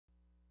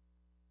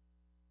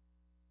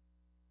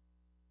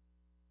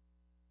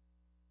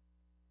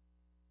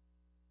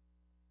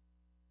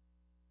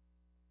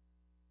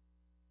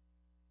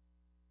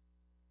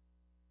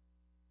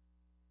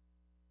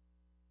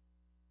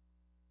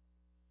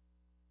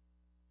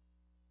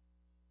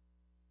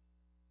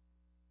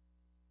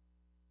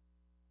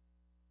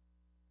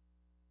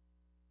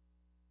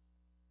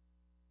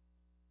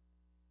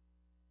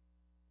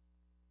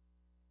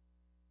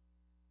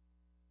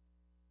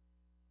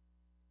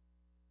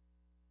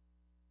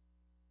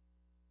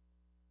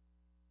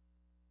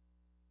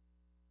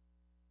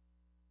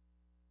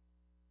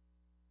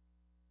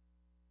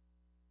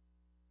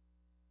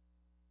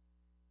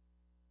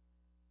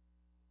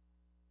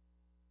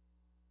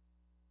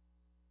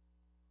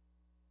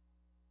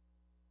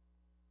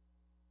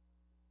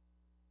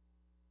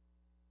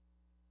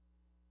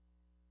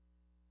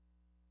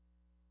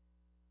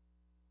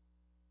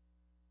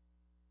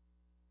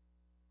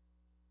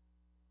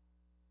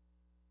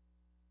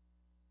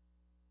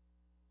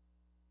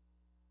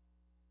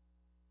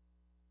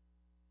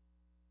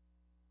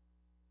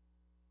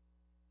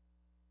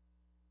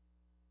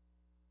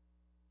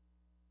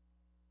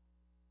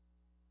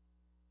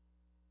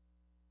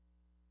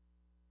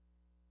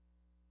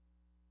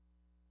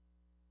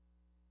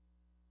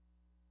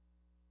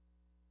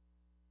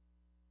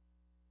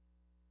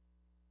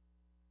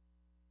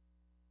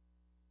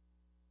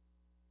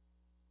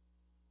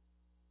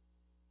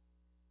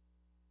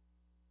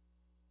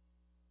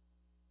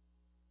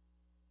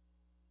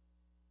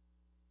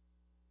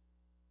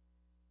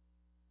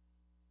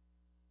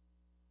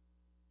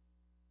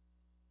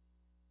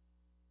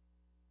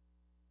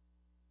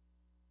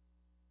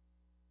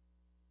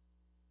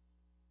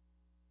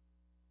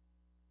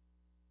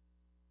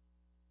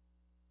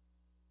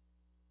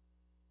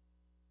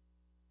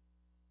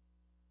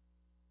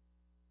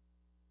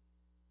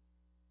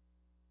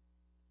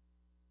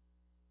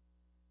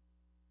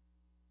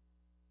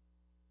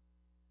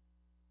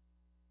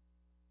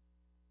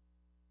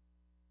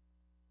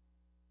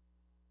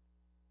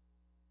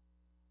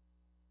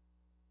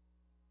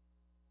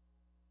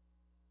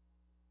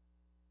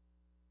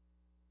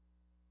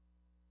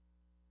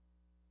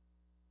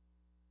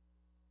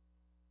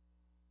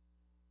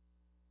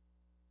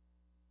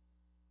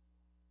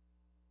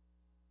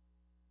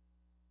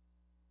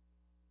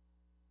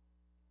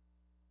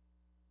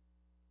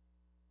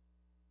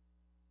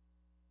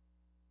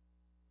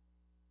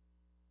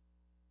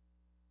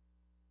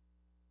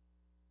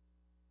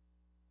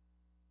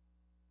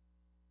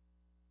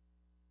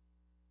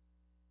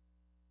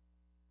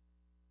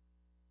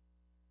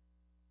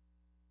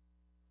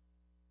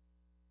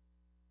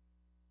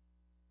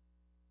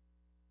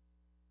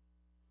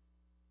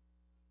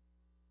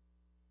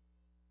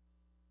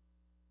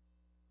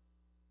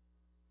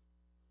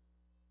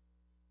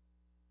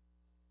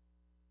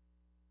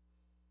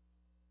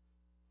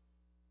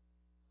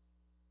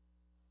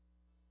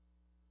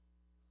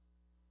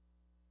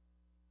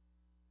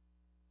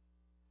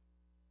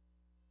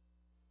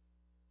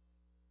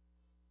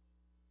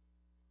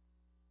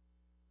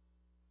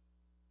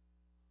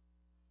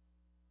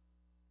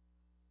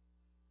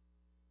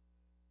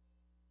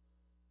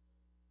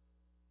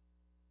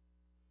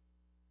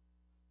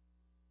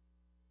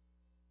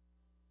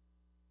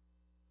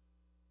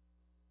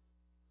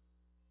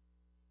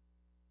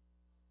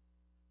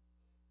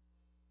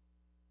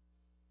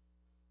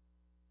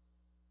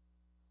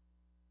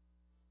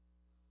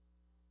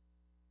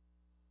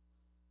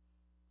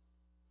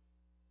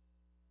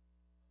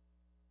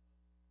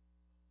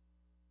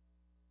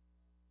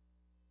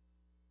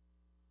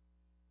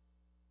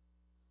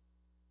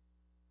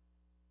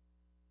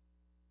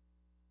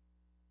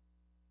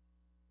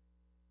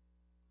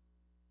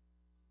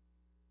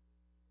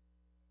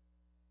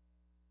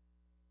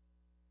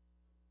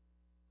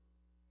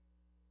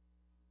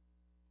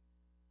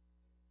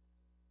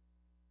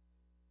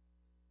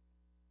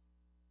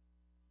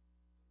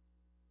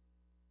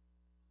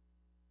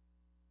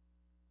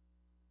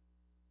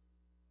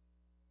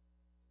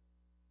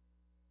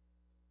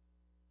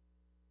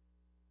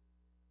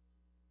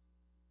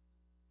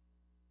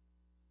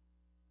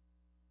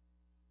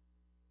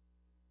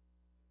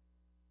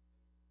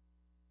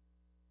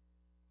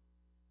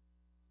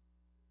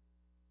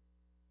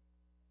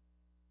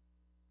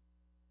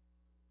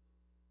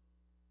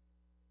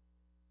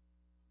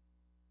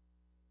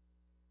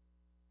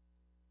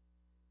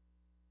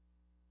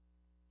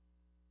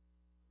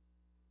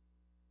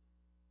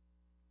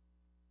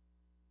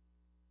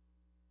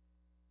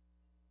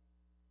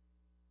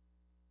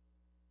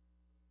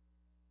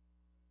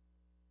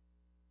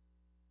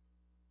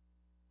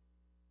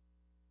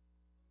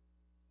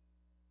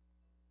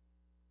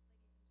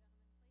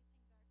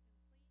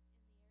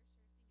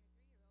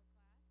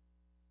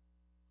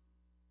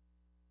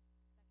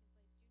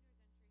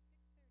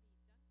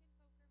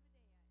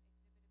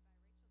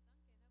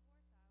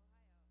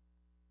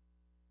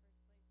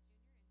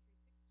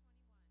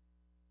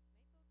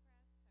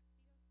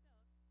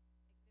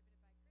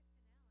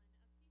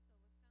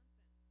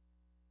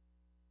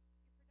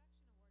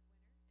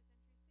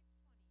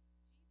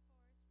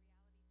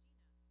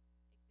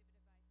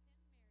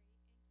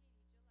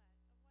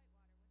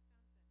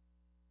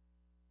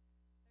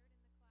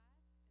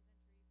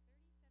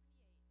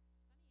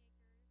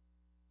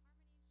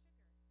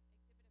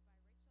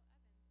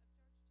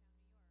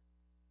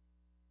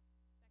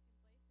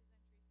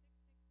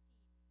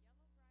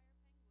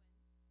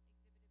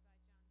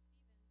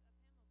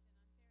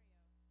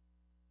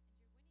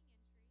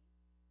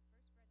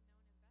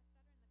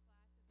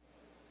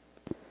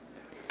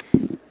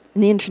In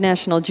the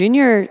International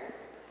Junior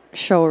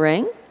show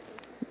ring,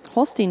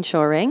 Holstein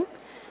show ring,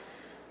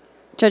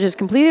 judges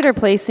completed our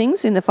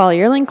placings in the fall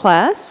yearling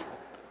class.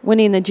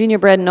 Winning the Junior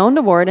Bred and Owned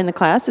Award in the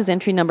class is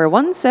entry number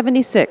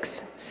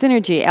 176,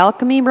 Synergy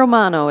Alchemy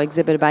Romano,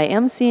 exhibited by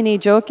MC&E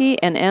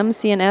Jockey and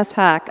MC&S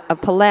Hack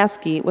of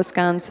Pulaski,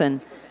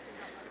 Wisconsin.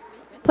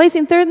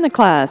 Placing third in the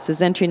class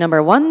is entry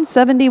number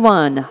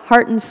 171,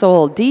 Heart and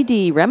Soul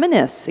DD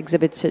Reminisce,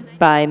 exhibited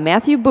by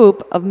Matthew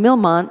Boop of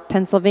Millmont,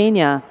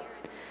 Pennsylvania.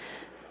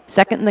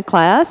 Second in the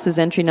class is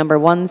entry number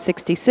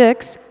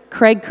 166,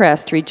 Craig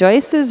Crest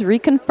Rejoices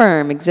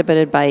Reconfirm,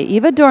 exhibited by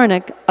Eva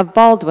Dornick of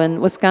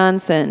Baldwin,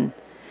 Wisconsin.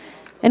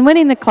 And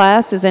winning the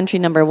class is entry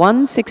number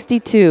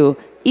 162,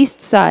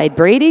 East Side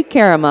Brady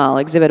Caramel,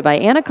 exhibited by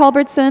Anna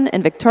Culbertson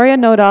and Victoria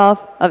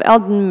Nodolf of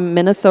Eldon,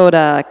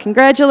 Minnesota.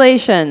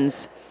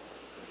 Congratulations.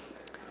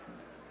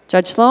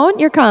 Judge Sloan,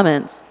 your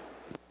comments.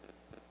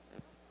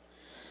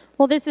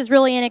 Well, this is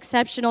really an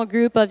exceptional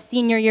group of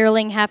senior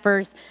yearling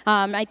heifers.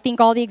 I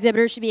think all the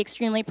exhibitors should be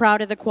extremely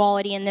proud of the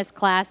quality in this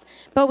class.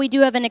 But we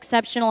do have an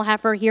exceptional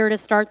heifer here to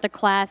start the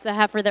class, a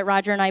heifer that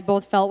Roger and I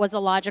both felt was a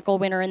logical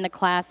winner in the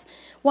class.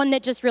 One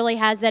that just really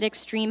has that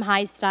extreme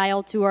high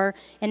style to her,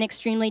 an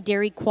extremely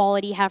dairy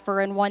quality heifer,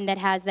 and one that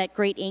has that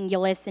great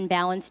angulus and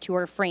balance to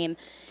her frame.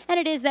 And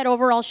it is that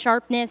overall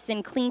sharpness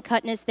and clean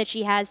cutness that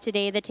she has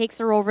today that takes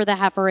her over the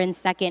heifer in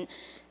second.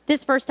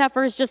 This first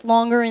heifer is just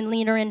longer and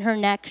leaner in her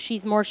neck.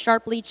 She's more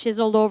sharply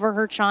chiseled over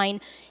her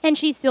chine, and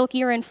she's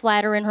silkier and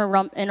flatter in her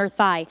rump and her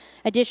thigh.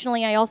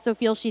 Additionally, I also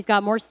feel she's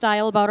got more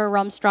style about her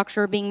rump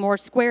structure, being more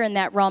square in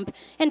that rump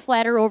and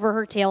flatter over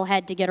her tail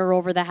head to get her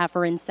over the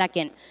heifer in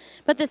second.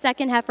 But the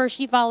second heifer,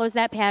 she follows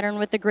that pattern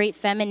with the great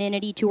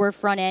femininity to her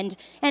front end,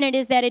 and it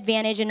is that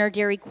advantage in her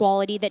dairy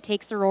quality that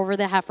takes her over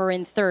the heifer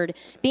in third,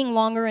 being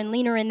longer and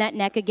leaner in that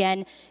neck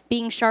again,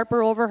 being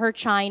sharper over her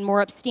chine,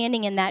 more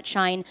upstanding in that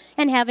chine,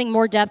 and having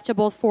more depth to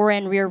both fore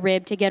and rear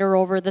rib to get her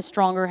over the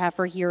stronger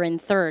heifer here in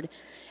third.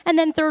 And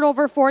then third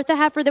over fourth, a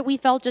heifer that we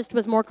felt just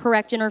was more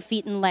correct in her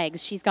feet and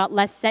legs. She's got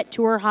less set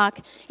to her hock,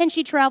 and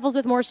she travels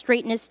with more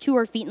straightness to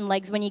her feet and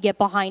legs when you get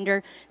behind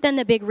her than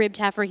the big ribbed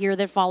heifer here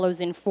that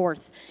follows in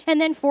fourth. And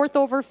then fourth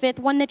over fifth,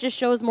 one that just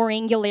shows more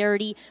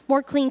angularity,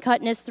 more clean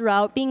cutness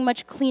throughout, being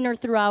much cleaner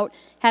throughout,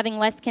 having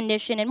less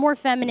condition and more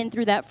feminine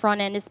through that front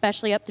end,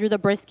 especially up through the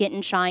brisket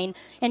and chine,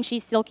 and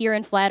she's silkier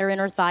and flatter in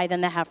her thigh than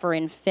the heifer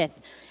in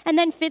fifth. And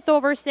then fifth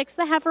over sixth,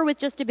 the heifer with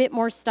just a bit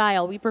more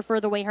style. We prefer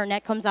the way her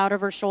neck comes out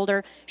of her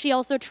shoulder. She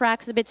also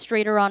tracks a bit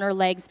straighter on her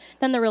legs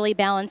than the really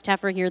balanced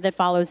heifer here that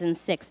follows in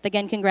sixth.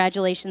 Again,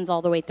 congratulations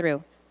all the way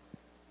through.